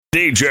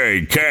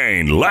DJ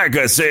Kane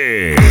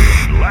Legacy. May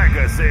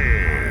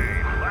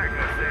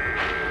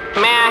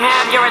I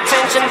have your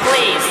attention,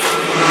 please?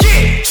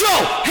 Get your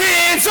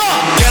hands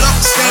up! Get up,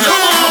 stand up,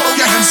 put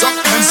your hands up,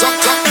 hands up,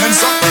 up,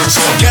 hands up, hands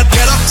up.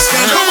 Get up,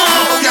 stand up,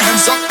 put your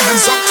hands up,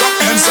 hands up, up,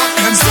 hands up,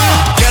 hands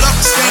up. Get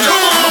up, stand up,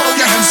 put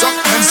your hands up,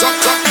 hands up,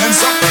 up, hands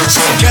up, hands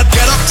up.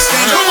 Get up,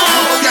 stand up,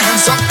 put your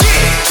hands up.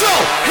 Get your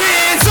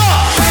hands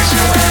up! Raise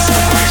your hands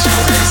up, raise your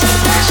hands up,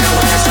 raise your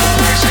hands up,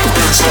 raise your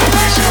hands up,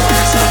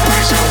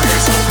 raise your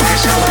hands up,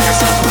 raise your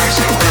hands up, raise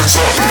your hands up, raise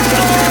your hands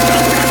up.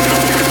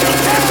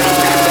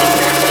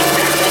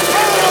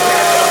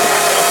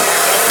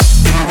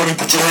 Everybody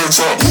put your hands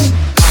up.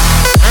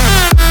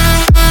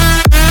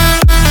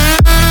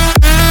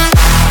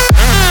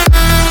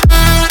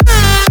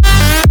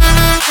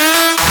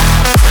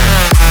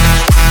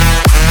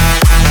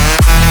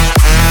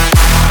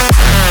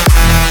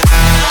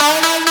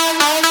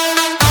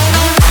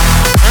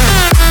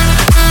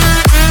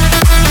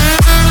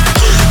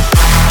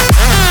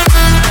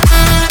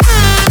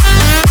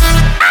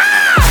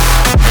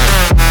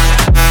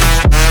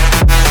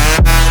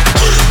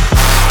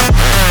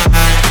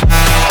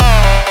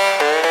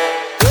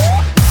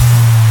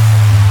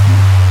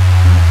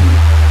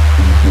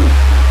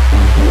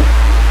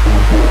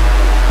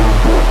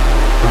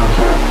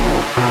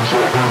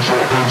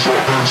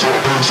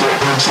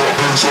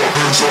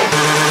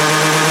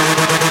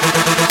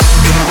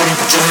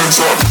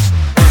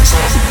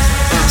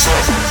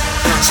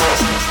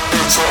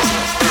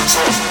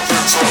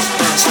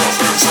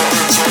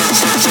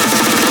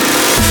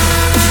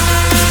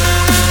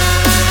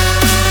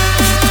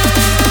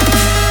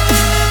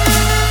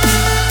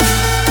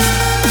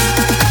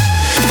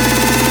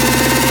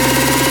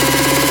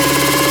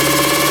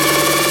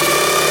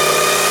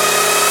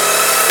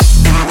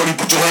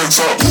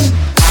 Overdrive.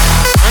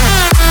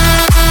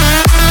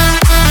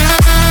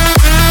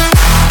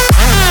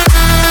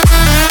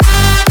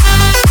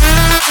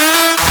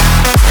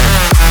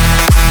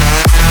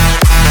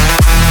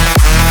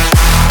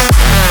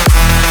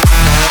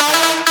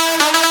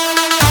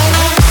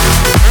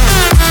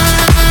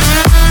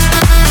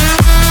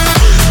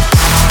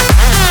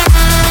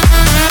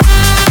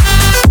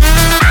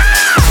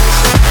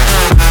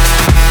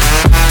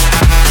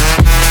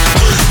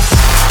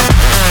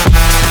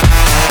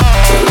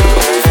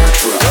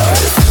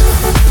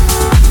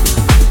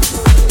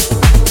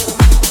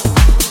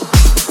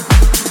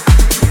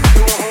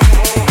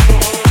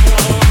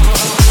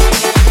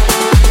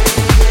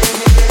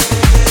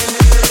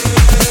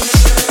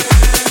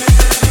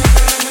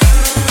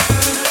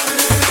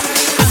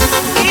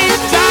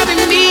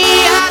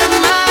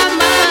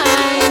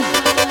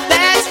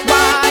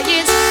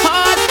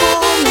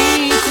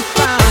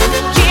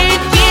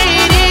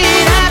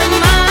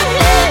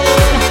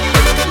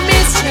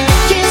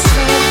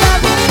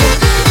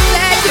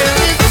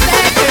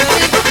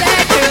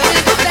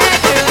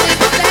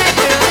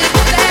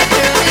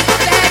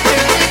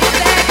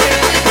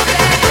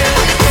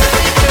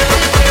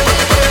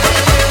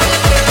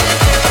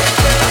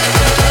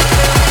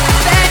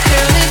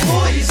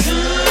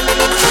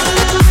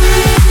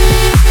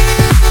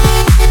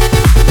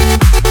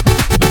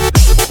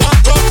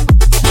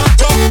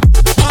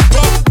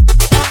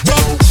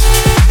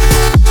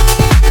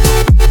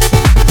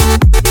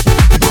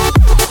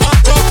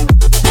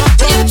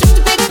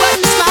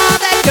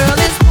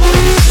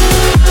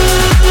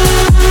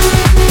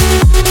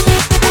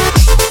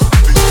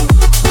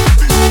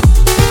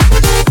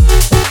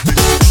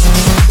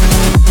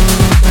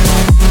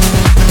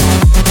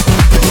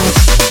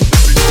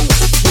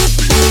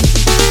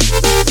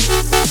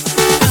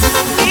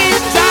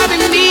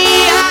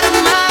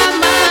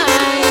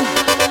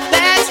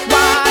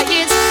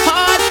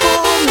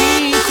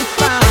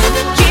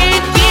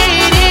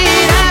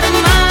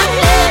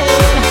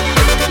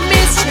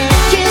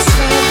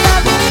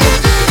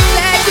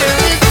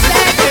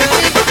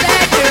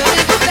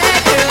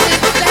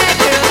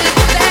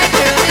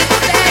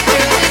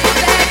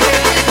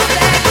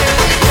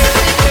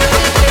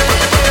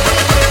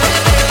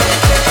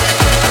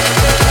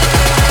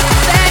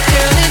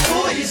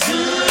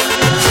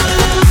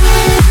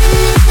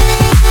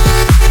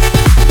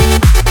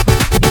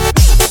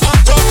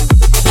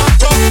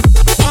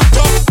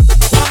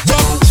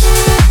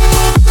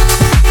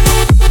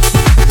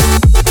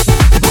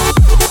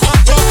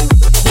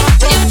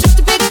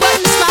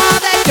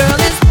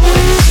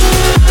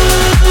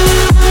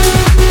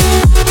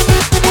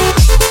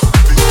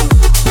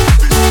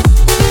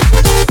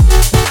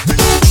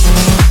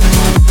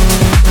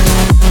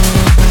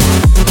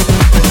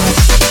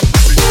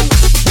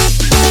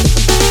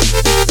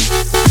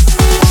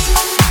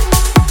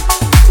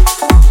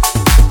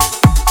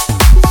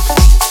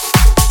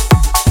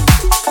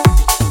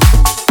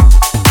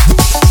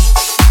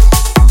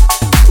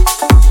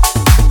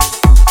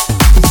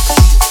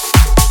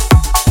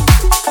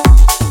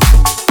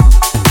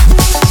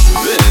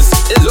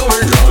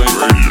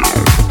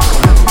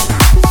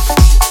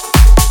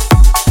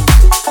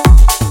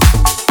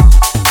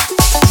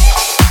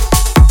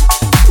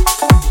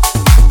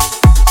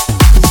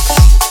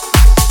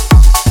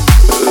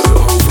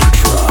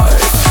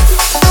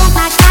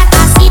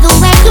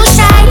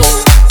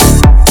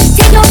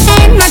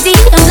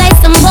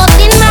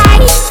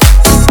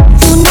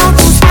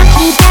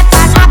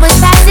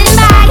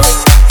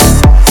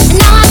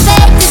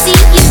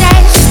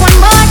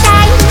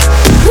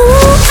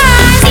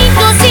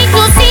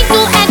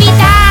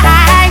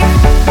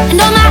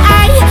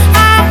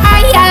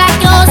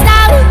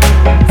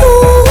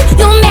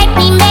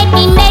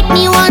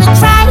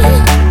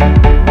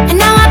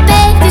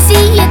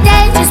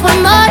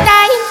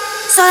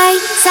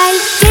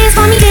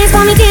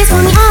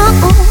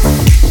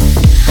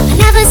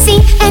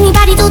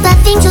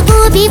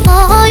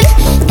 before.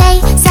 They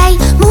say,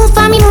 move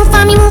for me,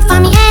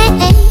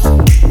 hey.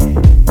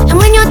 And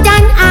when you're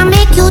done, I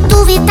make you do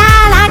it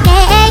all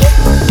again.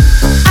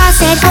 I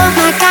said, oh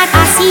my God,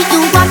 I see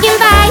you walking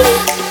by.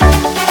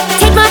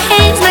 Take my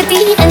hands, my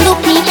feet, and look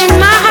me in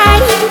my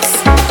eyes.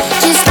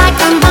 Just like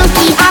a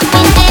monkey, I've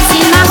been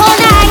dancing my whole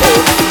life.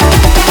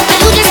 But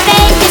you just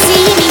beg to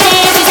see me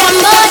dancing one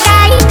more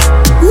time.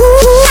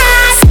 Ooh,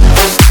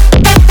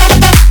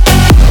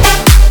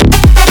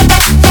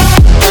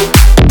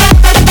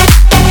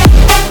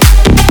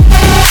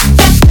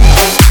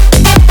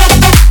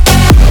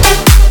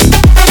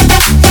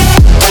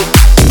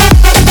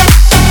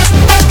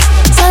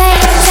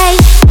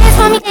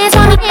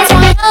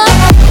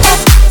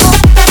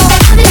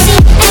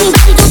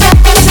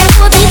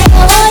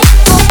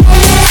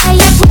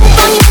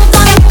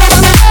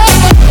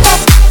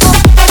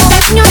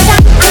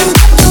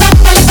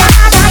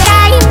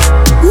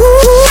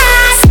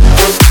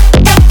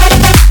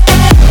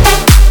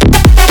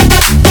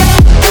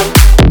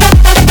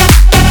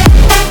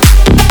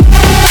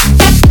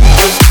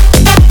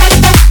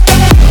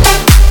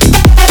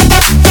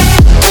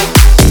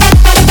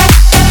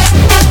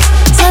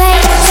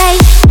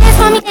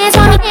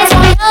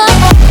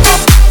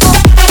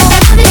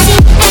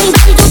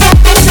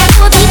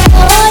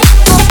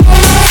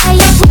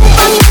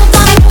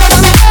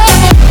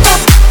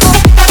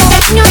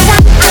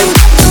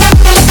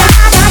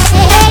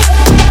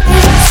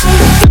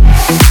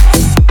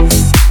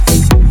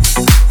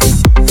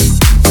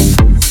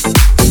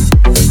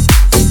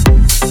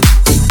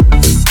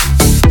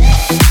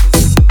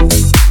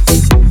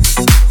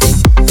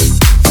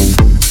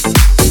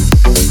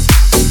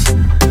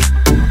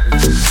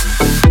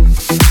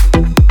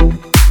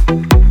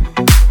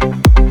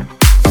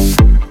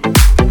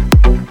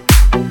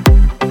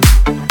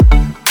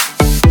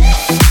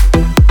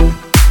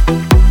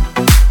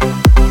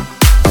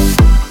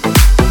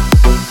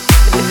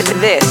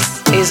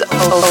 This is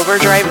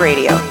Overdrive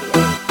Radio.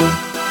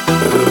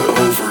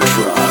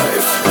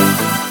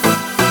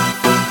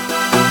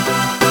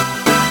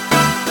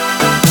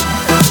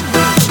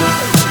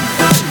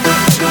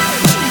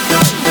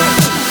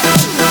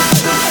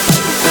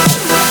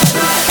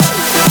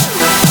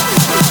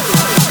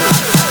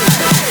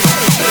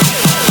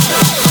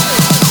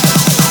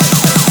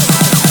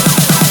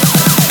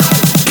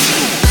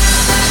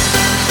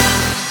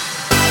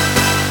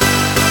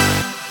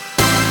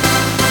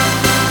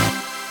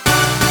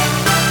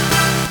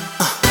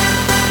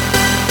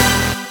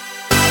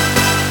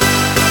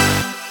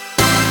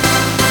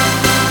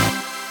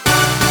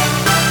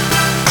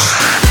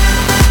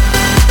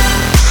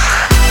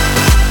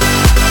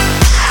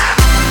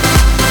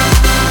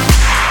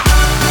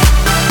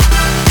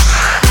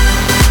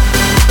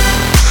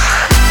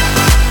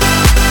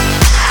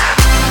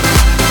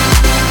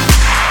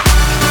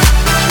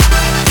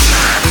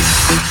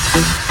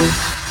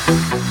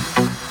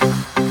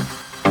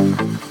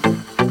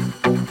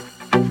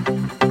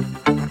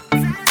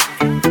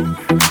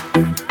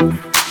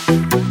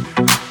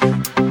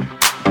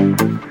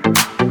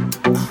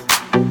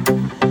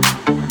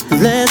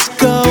 Let's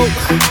go.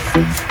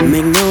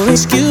 Make no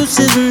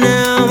excuses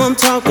now. I'm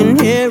talking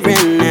here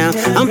and now.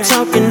 I'm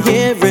talking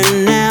here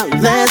and now.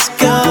 Let's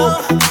go.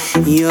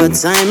 Your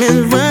time is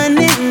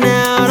running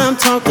out. I'm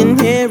talking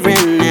here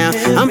and now.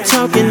 I'm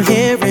talking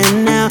here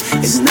and now.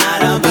 It's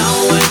not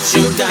about what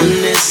you've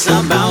done, it's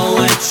about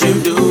what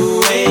you're doing.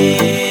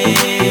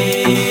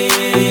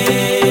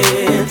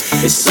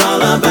 It's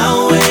all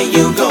about where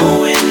you're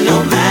going,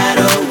 no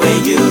matter where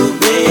you've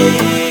been.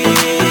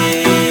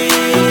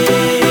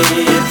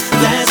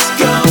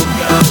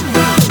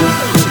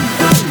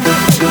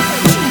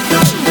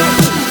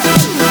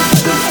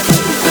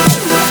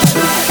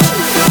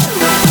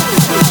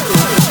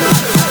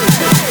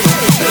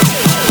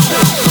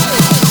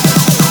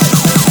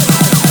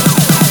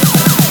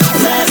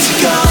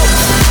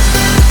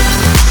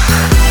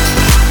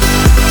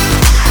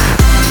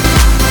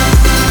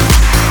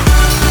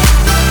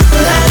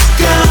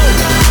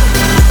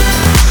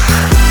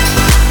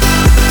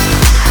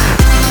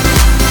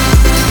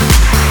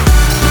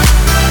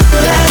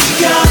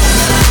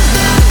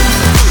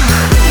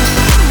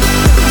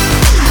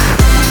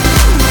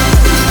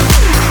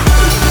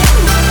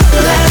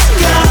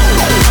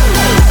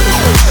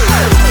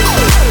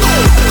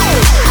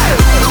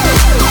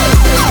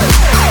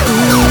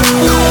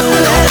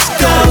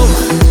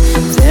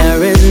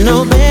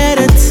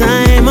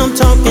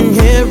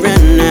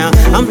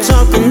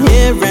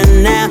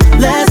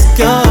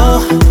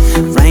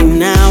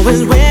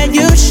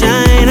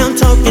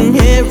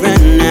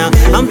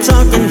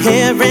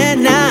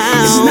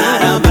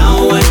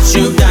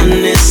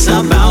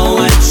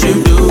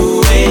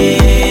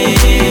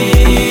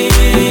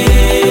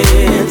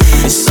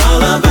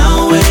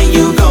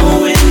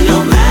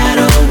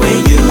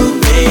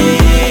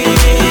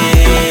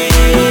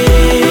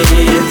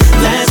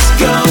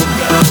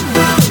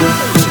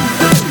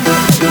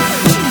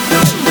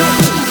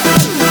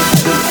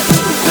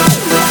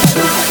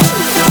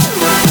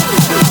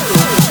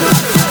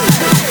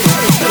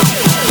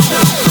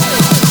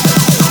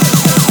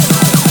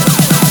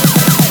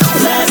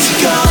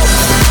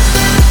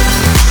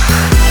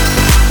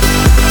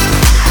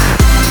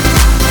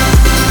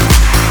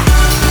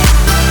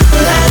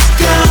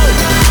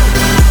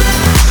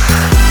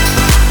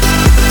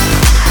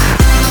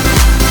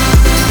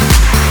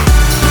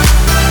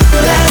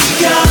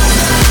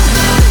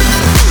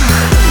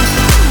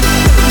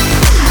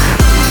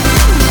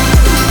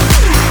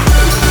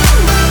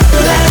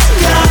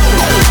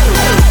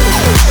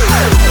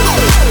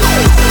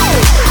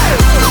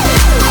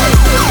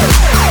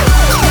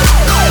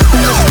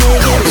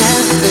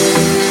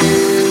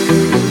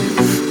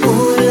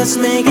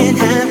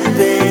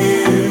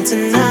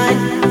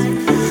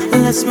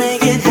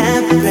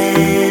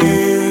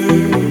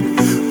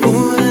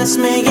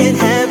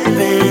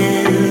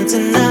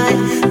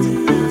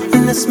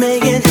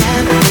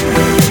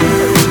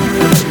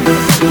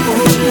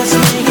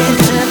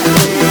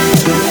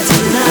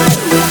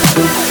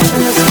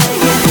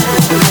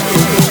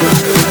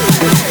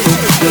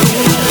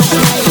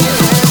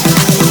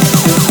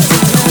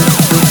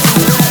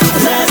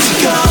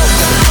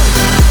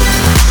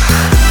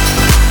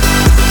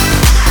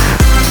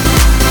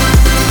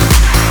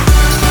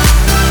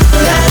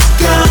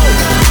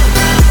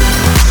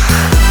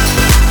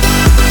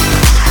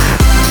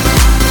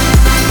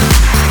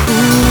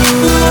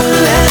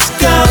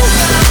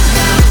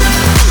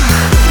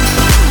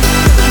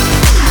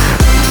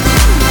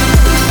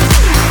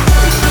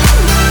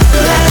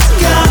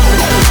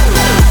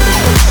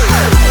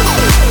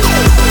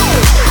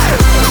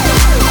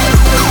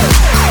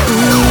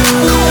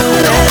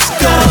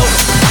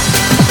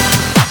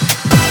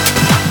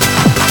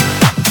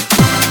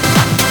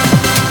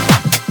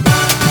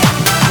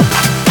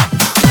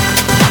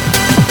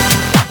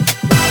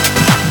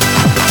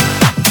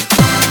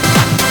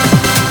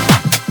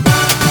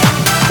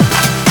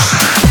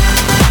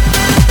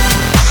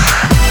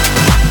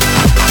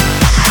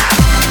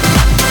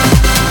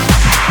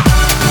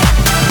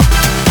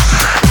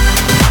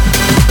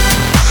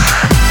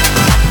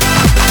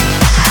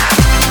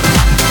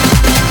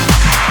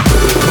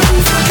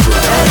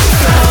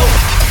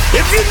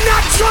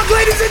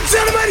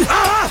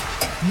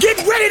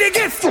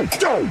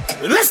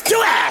 Let's do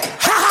it!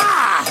 Ha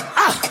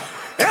ha!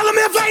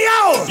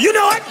 LMFAO, you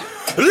know it!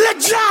 Let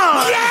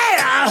John!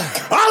 Yeah!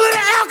 All of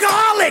the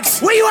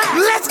alcoholics, where you at?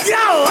 Let's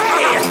go!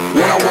 Hey.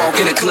 When I walk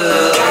in the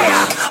club,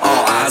 yeah,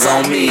 all eyes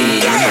on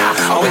me. Yeah.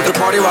 I'm with the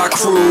party rock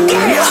crew,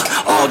 yeah,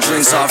 all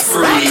drinks are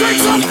free.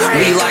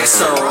 We like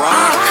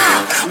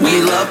Ciroc,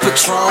 we love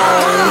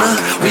Patron.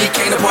 We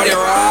came to party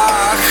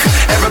rock,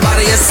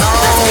 everybody is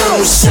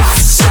on.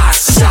 Shots,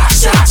 shots,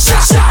 shots, shots,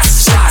 shots, shots,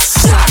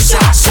 shots,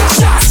 shots, shots,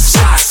 shots,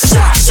 shots,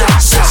 shots,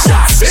 shots, shots,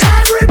 shots.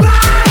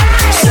 Everybody!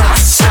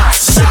 Shots,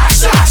 shots, shots,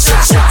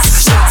 shots,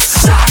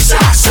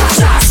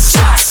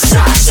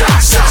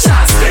 shots,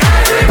 shots.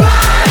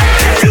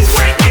 If you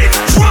ain't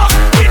getting drunk,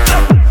 get the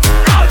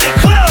out the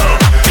club.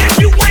 If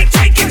you ain't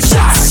taking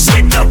shots,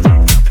 get the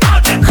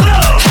out the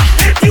club.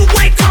 If you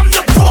ain't come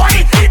to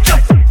party, get the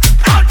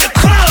out the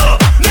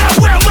club. Now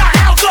where my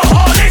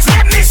alcoholics?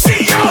 Let me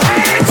see your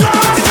hands up.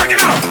 Check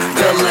it out.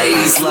 The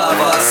ladies love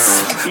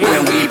us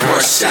when we pour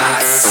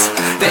shots.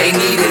 They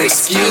need an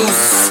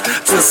excuse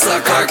to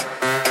suck our.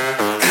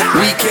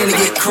 We came to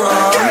get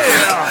crunk.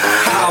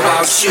 How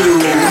about you?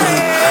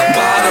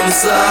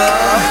 Bottoms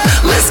up.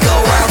 Let's go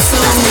round two.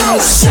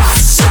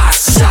 Shots,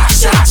 shots,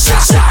 shots, shots,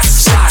 shots,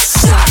 shots,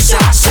 shots,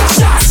 shots, shots,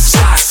 shots,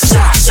 shots,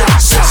 shots,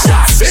 shots, shots,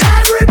 shots.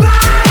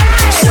 Everybody!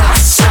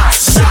 Shots,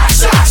 shots, shots,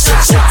 shots,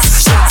 shots,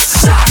 shots,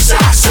 shots,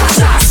 shots, shots,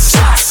 shots,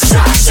 shots,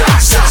 shots,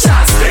 shots, shots,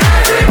 shots.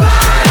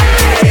 Everybody!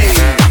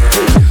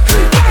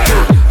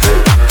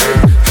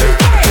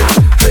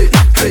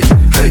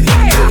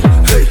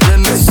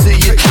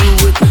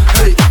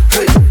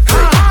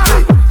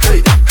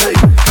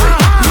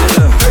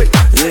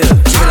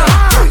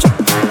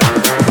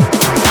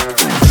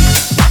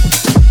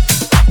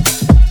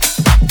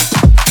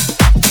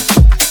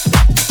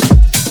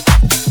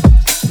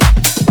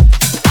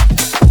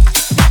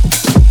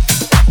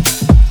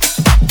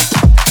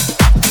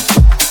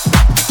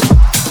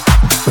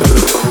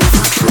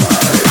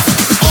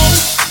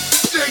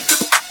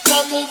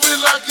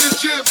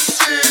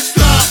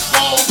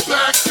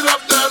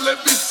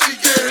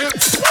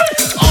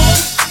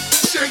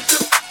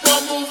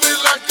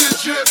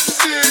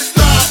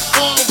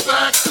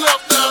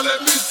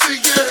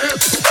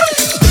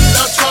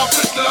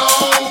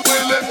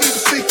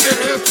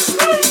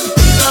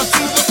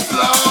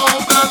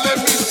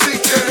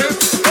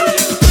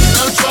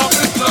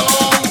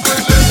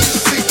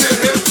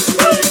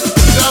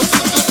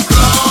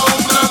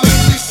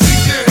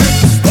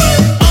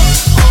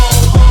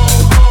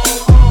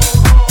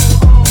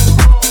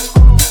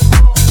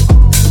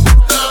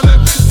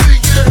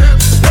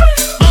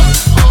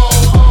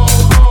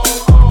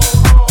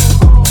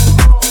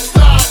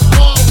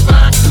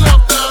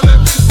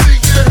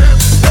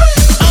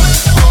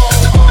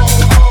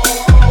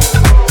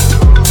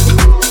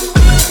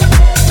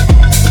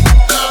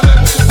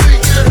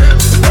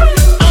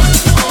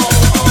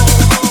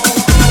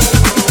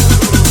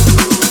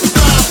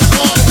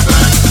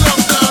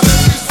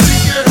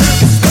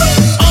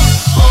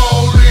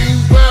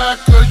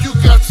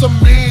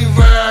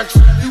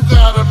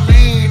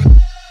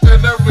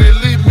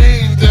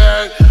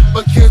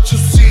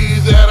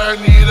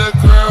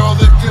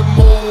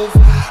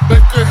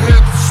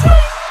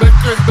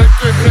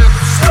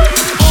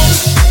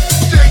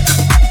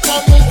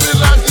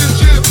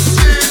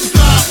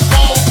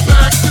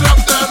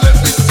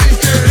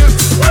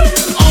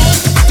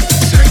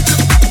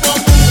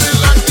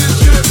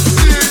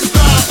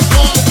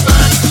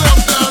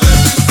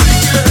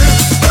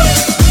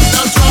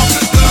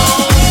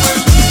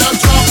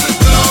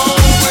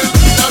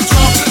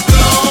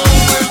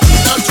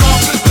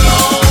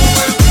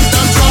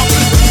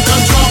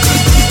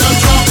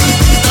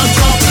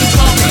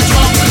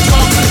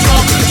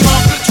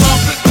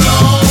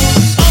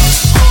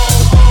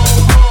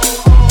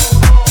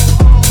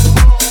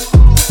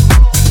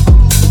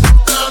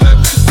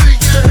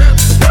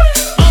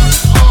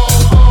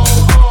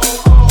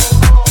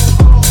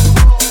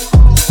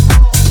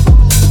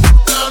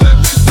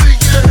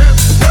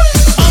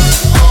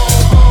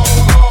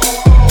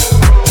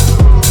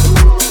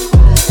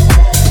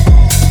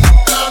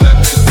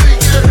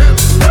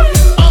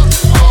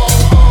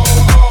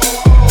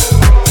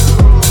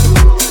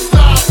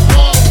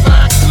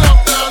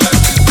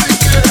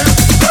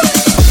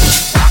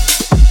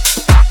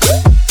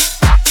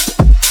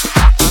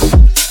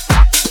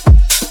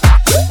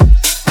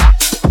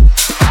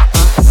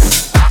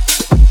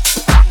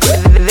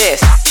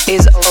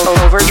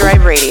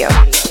 Overdrive Radio.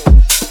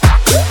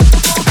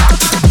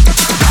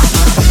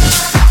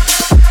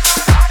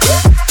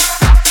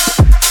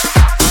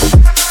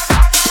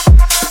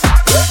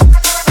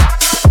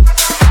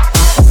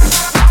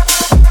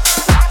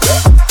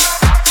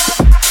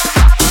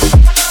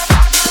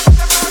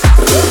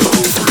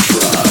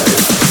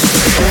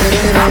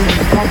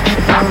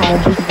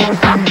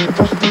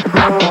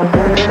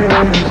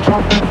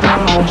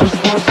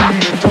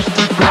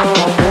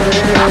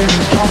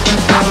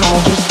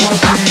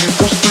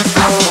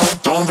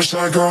 Don't be shy.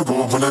 shy girl,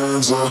 go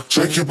bonanza.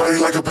 Shake your body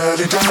like a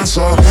belly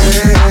dancer.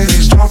 Hey,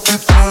 ladies, drop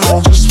it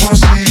down. Just wanna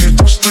see you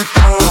touch the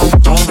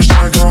ground. Don't be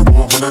shy girl,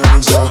 go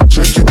bonanza.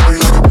 Shake your body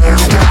like a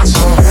belly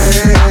dancer.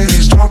 Hey,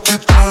 ladies, drop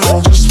it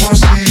down. Just wanna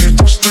see you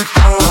touch the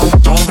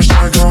ground. Don't be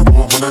shy girl,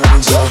 go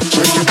bonanza.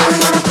 Shake your body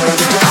like a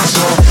belly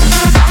dancer.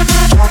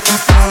 Drop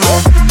it down.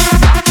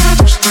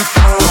 Touch the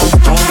ground.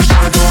 Don't be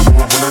shy girl,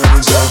 go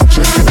bonanza.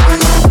 Shake your body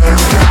like a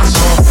belly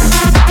dancer.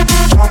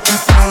 Drop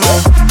it down.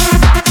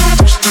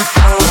 Touch the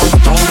ground.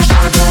 Don't be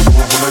shy girl,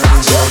 go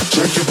bonanza.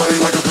 Shake your body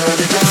like a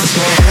belly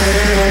dancer.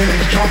 Hey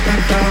ladies, drop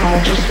it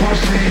down. Just wanna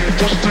see you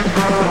touch the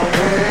ground.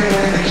 Hey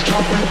ladies,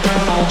 drop it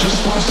down. Just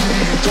wanna see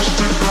you touch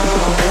the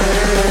ground.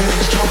 Hey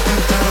ladies, drop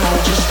it down.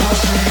 Just wanna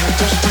see you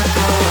touch the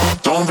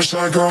ground. Don't be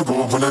shy girl, go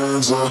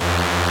bonanza.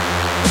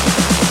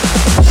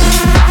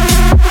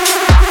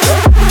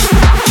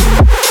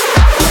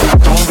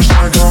 Don't be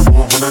shy girl, go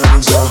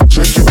bonanza.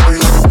 Shake your body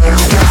like a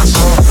belly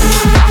dancer.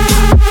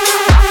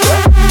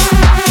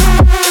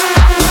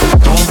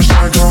 Don't be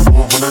shy girl, go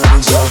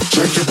bonanza.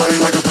 Shake your body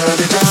like a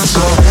belly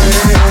dancer.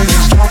 Hey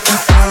ladies, drop it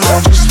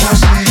down. Just wanna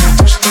see you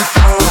touch the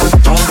ground.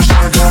 Don't be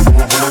shy girl, go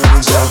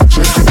bonanza.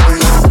 Shake your body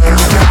like a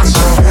belly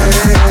dancer.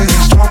 Hey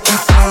ladies, drop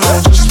it down.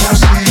 Just wanna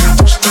see you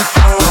touch the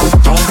ground.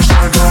 Don't be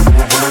shy girl,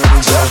 go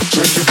bonanza.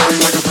 Shake your body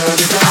like a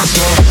belly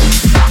dancer.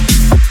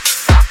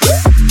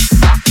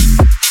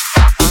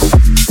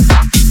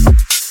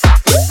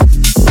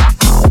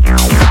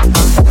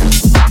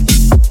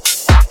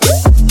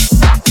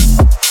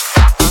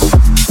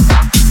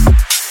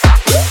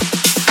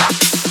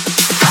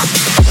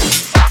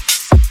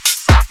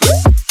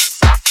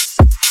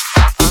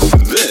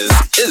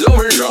 Is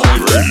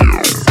Overdrive Radio.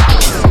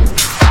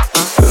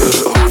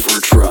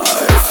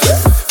 Overdrive.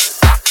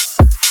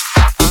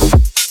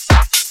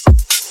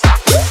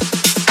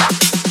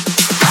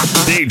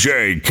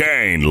 DJ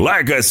Kane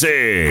Legacy.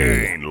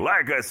 Kane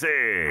Legacy.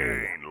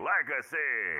 Kane Legacy.